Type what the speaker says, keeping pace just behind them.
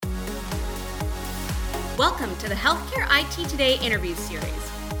Welcome to the Healthcare IT Today interview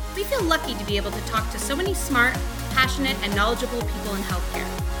series. We feel lucky to be able to talk to so many smart, passionate, and knowledgeable people in healthcare.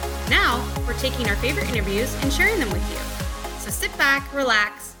 Now, we're taking our favorite interviews and sharing them with you. So sit back,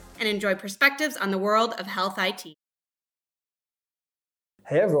 relax, and enjoy perspectives on the world of health IT.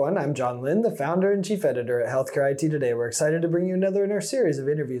 Hey everyone, I'm John Lynn, the founder and chief editor at Healthcare IT Today. We're excited to bring you another in our series of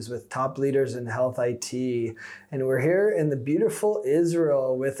interviews with top leaders in health IT. And we're here in the beautiful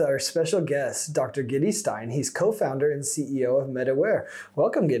Israel with our special guest, Dr. Gidi Stein. He's co-founder and CEO of MedAware.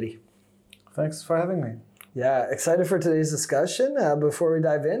 Welcome, Gidi. Thanks for having me. Yeah, excited for today's discussion. Before we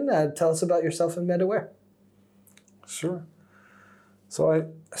dive in, tell us about yourself and MedAware. Sure. So I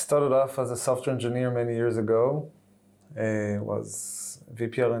started off as a software engineer many years ago. I was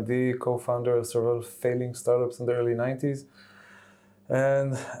VP R&D, co-founder of several failing startups in the early 90s.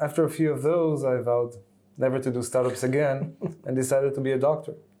 And after a few of those, I vowed never to do startups again and decided to be a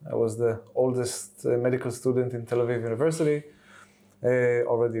doctor. I was the oldest medical student in Tel Aviv University,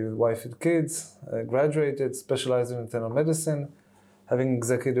 already with wife and kids, graduated, specialized in internal medicine, having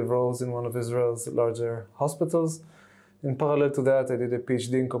executive roles in one of Israel's larger hospitals. In parallel to that, I did a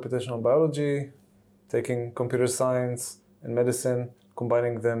PhD in computational biology, taking computer science and medicine,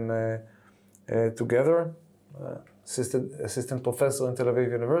 combining them together. Assistant professor in Tel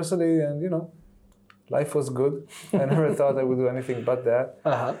Aviv University, and life was good. I never thought I would do anything but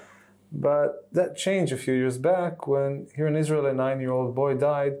that. But that changed a few years back when here in Israel a 9-year-old boy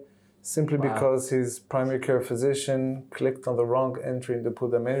died simply because his primary care physician clicked on the wrong entry in the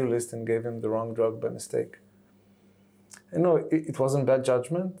Pura menu list and gave him the wrong drug by mistake. And no, it wasn't bad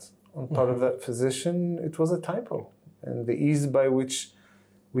judgment on part of that physician. It was a typo. And the ease by which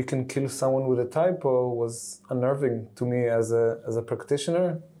we can kill someone with a typo was unnerving to me as a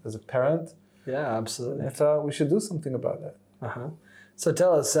practitioner, as a parent. Yeah, absolutely. I thought we should do something about that. So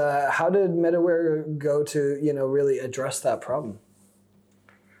tell us, how did MedAware go to really address that problem?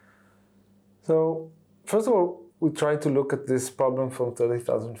 So first of all, we tried to look at this problem from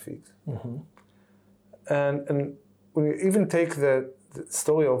 30,000 feet. And when you even take the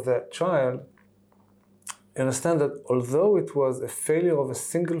story of that child, you understand that although it was a failure of a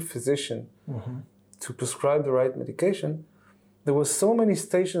single physician to prescribe the right medication, there were so many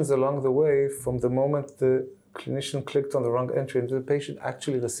stations along the way from the moment the clinician clicked on the wrong entry and the patient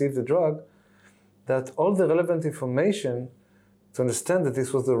actually received the drug, that all the relevant information to understand that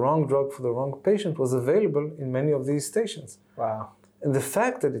this was the wrong drug for the wrong patient was available in many of these stations. Wow. And the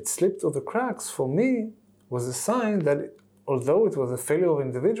fact that it slipped through the cracks, for me, was a sign that although it was a failure of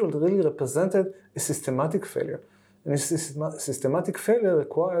individual, it really represented a systematic failure. And a systematic failure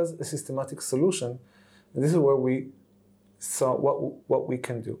requires a systematic solution. And this is where we saw what we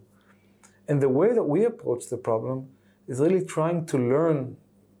can do. And the way that we approach the problem is really trying to learn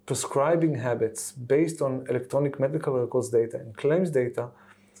prescribing habits based on electronic medical records data and claims data,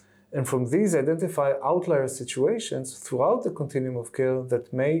 and from these identify outlier situations throughout the continuum of care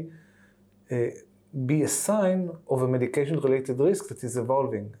that may be a sign of a medication-related risk that is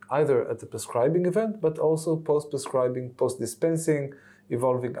evolving, either at the prescribing event, but also post-prescribing, post-dispensing,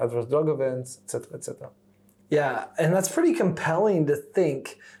 evolving adverse drug events, etc., etc. Yeah, and that's pretty compelling to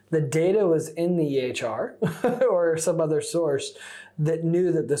think the data was in the EHR or some other source that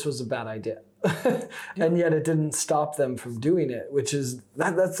knew that this was a bad idea. And yet it didn't stop them from doing it, which is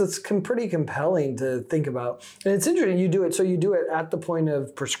that's pretty compelling to think about. And it's interesting you do it at the point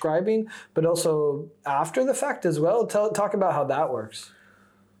of prescribing, but also after the fact as well. Talk about how that works.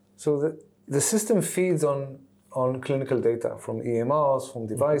 So the system feeds on clinical data from EMRs, from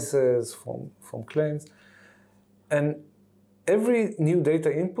devices, from claims, and every new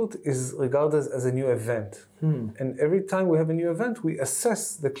data input is regarded as a new event. And every time we have a new event, we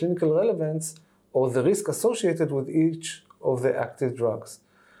assess the clinical relevance or the risk associated with each of the active drugs.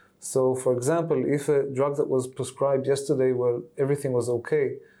 So, for example, if a drug that was prescribed yesterday, well, everything was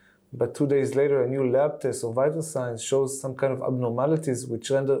okay, but 2 days later, a new lab test or vital signs shows some kind of abnormalities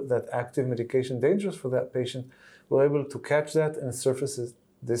which render that active medication dangerous for that patient, we're able to catch that and surface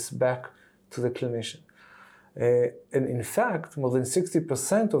this back to the clinician. And in fact, more than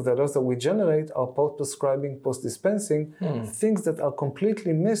 60% of the alerts that we generate are post-prescribing, post-dispensing, things that are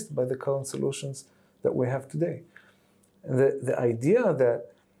completely missed by the current solutions that we have today. And the idea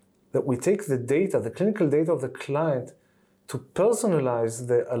that we take the data, the clinical data of the client, to personalize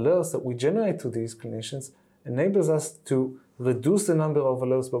the alerts that we generate to these clinicians enables us to reduce the number of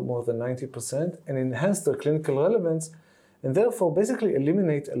alerts by more than 90% and enhance their clinical relevance, and therefore basically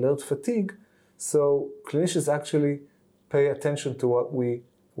eliminate alert fatigue. So clinicians actually pay attention to what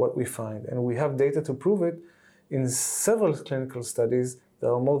we find. And we have data to prove it in several clinical studies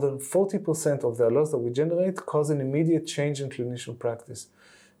there are more than 40% of the alerts that we generate cause an immediate change in clinician practice,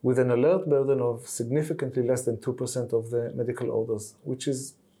 with an alert burden of significantly less than 2% of the medical orders, which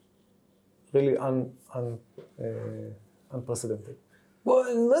is really unprecedented. Well,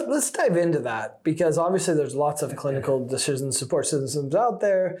 let's dive into that, because obviously there's lots of clinical decision support systems out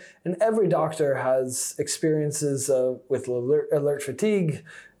there, and every doctor has experiences with alert fatigue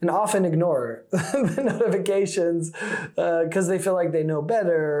and often ignore the notifications because they feel like they know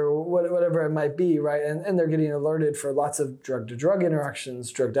better, or whatever it might be, right? And they're getting alerted for lots of drug-to-drug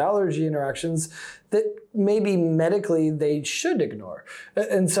interactions, drug-to-allergy interactions that maybe medically they should ignore.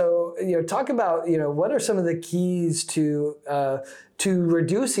 And so, talk about, what are some of the keys to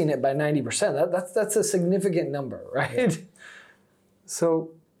reducing it by 90%? That's a significant number, right?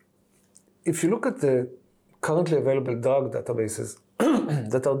 So if you look at the currently available drug databases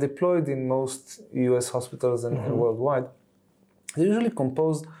that are deployed in most US hospitals and worldwide, they're usually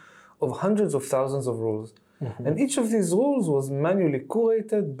composed of hundreds of thousands of rules. And each of these rules was manually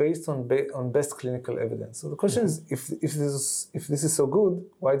curated based on best clinical evidence. So the question is, if this is so good,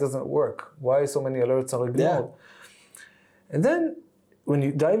 why doesn't it work? Why so many alerts are ignored? Yeah. And then when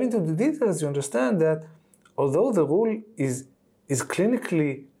you dive into the details, you understand that although the rule is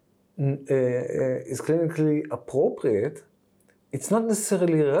clinically appropriate, it's not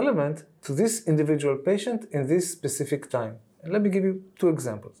necessarily relevant to this individual patient in this specific time. And let me give you two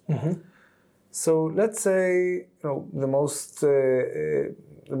examples. So let's say the most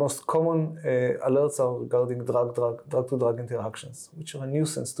common alerts are regarding drug-to-drug interactions, which are a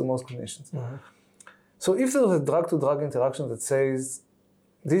nuisance to most clinicians. So if there's a drug-to-drug interaction that says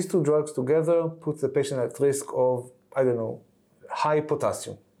these two drugs together put the patient at risk of, high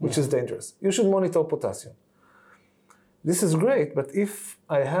potassium, which is dangerous, you should monitor potassium. This is great, but if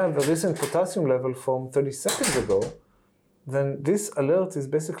I have a recent potassium level from 30 seconds ago, then this alert is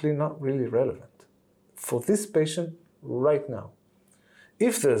basically not really relevant for this patient right now.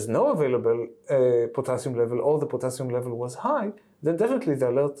 If there's no available potassium level, or the potassium level was high, then definitely the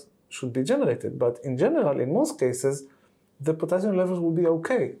alert should be generated. But in general, in most cases, the potassium levels will be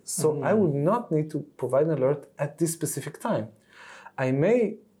okay. So I would not need to provide an alert at this specific time. I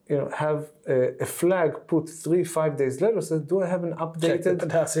may have a flag put 3-5 days later, so do I have an updated check the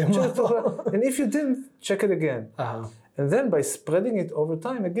potassium level? And if you didn't, check it again. And then by spreading it over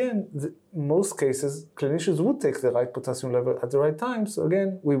time, again, most cases, clinicians would take the right potassium level at the right time. So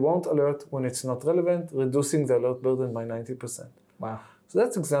again, we won't alert when it's not relevant, reducing the alert burden by 90%. Wow. So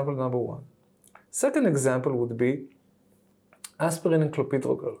that's example number one. Second example would be aspirin and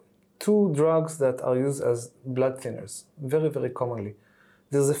clopidogrel, two drugs that are used as blood thinners, very, very commonly.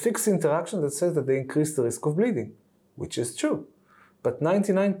 There's a fixed interaction that says that they increase the risk of bleeding, which is true. But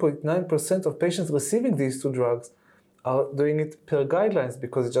 99.9% of patients receiving these two drugs are doing it per guidelines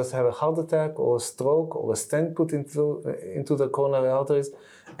because they just have a heart attack or a stroke or a stent put into the coronary arteries,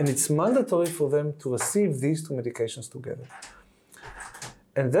 and it's mandatory for them to receive these two medications together.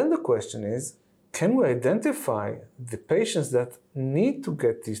 And then the question is, can we identify the patients that need to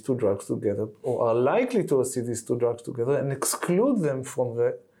get these two drugs together or are likely to receive these two drugs together and exclude them from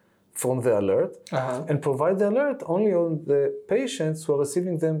the alert and provide the alert only on the patients who are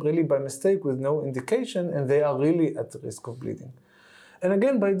receiving them really by mistake with no indication and they are really at the risk of bleeding. And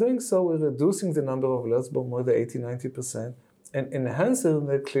again, by doing so, we're reducing the number of alerts by more than 80-90% and enhancing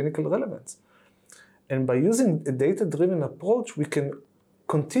the clinical relevance. And by using a data-driven approach, we can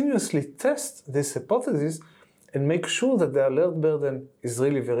continuously test this hypothesis and make sure that the alert burden is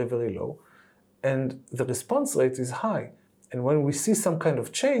really very, very low and the response rate is high. And when we see some kind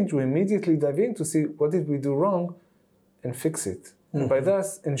of change, we immediately dive in to see what did we do wrong and fix it. And by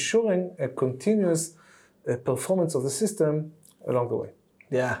thus ensuring a continuous performance of the system along the way.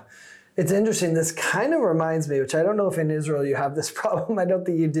 Yeah. It's interesting. This kind of reminds me, which I don't know if in Israel you have this problem. I don't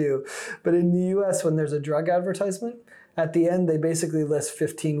think you do. But in the US, when there's a drug advertisement, at the end, they basically list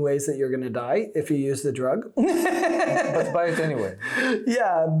 15 ways that you're going to die if you use the drug. But buy it anyway.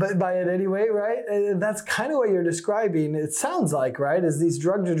 Yeah, but buy it anyway, right? And that's kind of what you're describing. It sounds like, right? Is these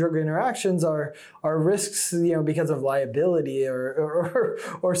drug-to-drug interactions are risks, because of liability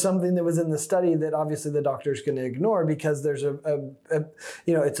or something that was in the study that obviously the doctor's going to ignore because there's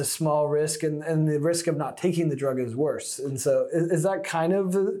it's a small risk and the risk of not taking the drug is worse. And so is that kind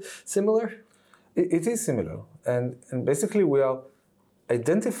of similar? It is similar. And basically we are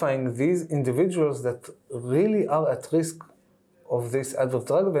identifying these individuals that really are at risk of this adverse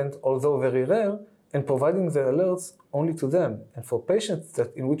drug event, although very rare, and providing the alerts only to them. And for patients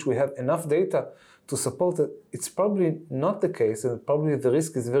in which we have enough data to support that it's probably not the case and probably the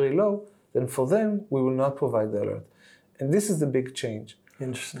risk is very low, then for them we will not provide the alert. And this is the big change.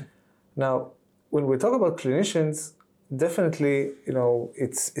 Interesting. Now, when we talk about clinicians, definitely,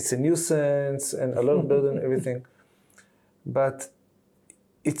 it's a nuisance and a lot of burden, everything. But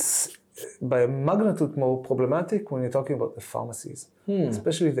it's by a magnitude more problematic when you're talking about the pharmacies,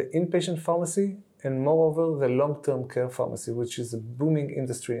 especially the inpatient pharmacy and moreover the long-term care pharmacy, which is a booming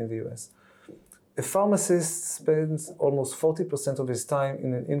industry in the US. A pharmacist spends almost 40% of his time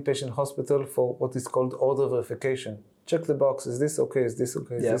in an inpatient hospital for what is called order verification. Check the box, is this okay, is this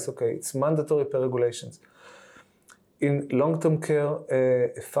okay, is this okay? It's mandatory per regulations. In long-term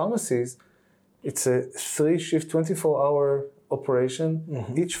care pharmacies, it's a 3-shift, 24-hour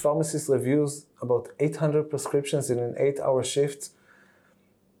operation. Each pharmacist reviews about 800 prescriptions in an 8-hour shift.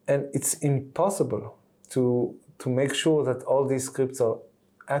 And it's impossible to make sure that all these scripts are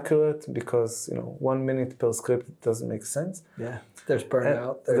accurate because 1 minute per script doesn't make sense. Yeah, there's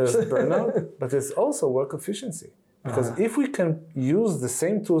burnout. There's burnout, but there's also work efficiency. Because if we can use the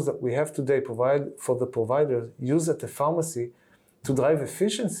same tools that we have today, provide for the providers, use at the pharmacy to drive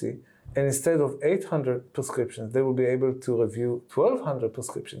efficiency, and instead of 800 prescriptions, they will be able to review 1,200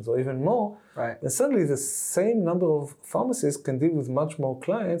 prescriptions or even more. Right. And suddenly the same number of pharmacists can deal with much more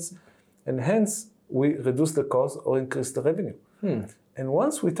clients, and hence we reduce the cost or increase the revenue. And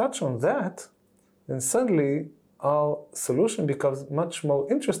once we touch on that, then suddenly our solution becomes much more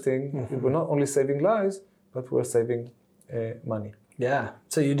interesting. We're not only saving lives, but we're saving money. Yeah.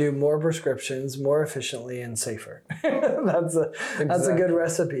 So you do more prescriptions more efficiently and safer. That's a good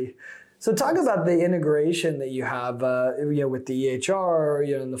recipe. So talk about the integration that you have, with the EHR,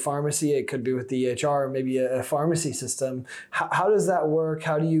 in the pharmacy. It could be with the EHR, or maybe a pharmacy system. How does that work?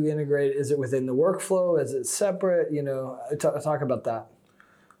 How do you integrate? Is it within the workflow? Is it separate? Talk about that.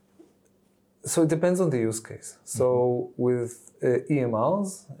 So it depends on the use case. So with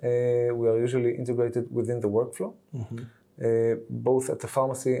EMRs, we are usually integrated within the workflow, both at the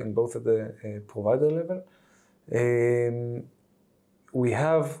pharmacy and both at the provider level. We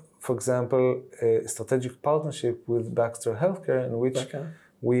have, for example, a strategic partnership with Baxter Healthcare in which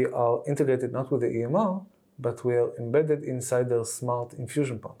we are integrated not with the EMR, but we are embedded inside their smart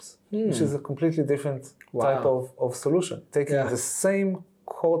infusion pumps, which is a completely different type of solution, taking the same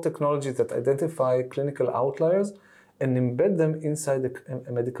core technology that identify clinical outliers and embed them inside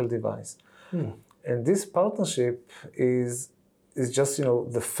a medical device. And this partnership is just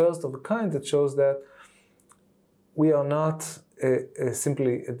the first of a kind that shows that we are not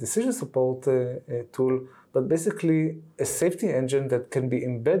simply a decision support tool, but basically a safety engine that can be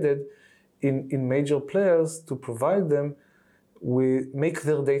embedded in major players to provide them make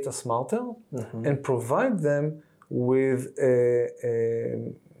their data smarter and provide them with a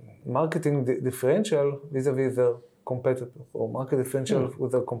marketing differential vis-a-vis their competitors, or market differential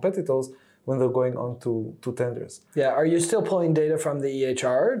with their competitors when they're going on to tenders. Yeah, are you still pulling data from the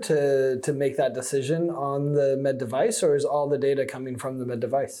EHR to make that decision on the med device, or is all the data coming from the med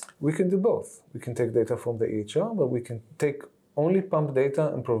device? We can do both. We can take data from the EHR, but we can take only pump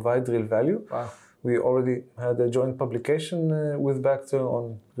data and provide real value. Wow. We already had a joint publication with Baxter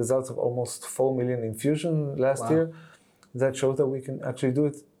on results of almost 4 million infusion last year that shows that we can actually do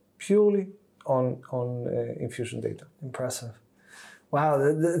it purely on infusion data. Impressive. Wow,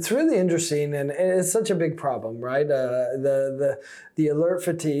 it's really interesting, and it's such a big problem, right? The alert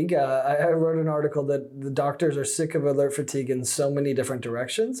fatigue. I wrote an article that the doctors are sick of alert fatigue in so many different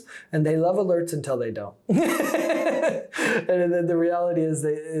directions, and they love alerts until they don't. And the reality is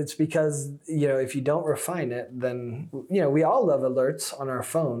that it's because if you don't refine it, then we all love alerts on our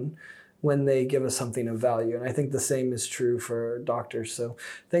phone when they give us something of value, and I think the same is true for doctors. So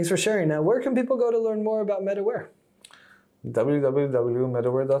thanks for sharing. Now, where can people go to learn more about MedAware?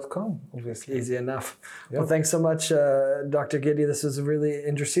 www.medaware.com, obviously. Easy enough. Yep. Well, thanks so much, Dr. Giddy. This was really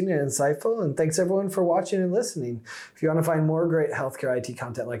interesting and insightful. And thanks everyone for watching and listening. If you want to find more great healthcare IT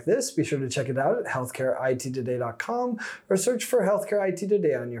content like this, be sure to check it out at healthcareittoday.com or search for Healthcare IT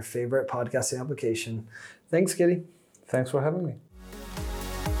Today on your favorite podcasting application. Thanks, Giddy. Thanks for having me.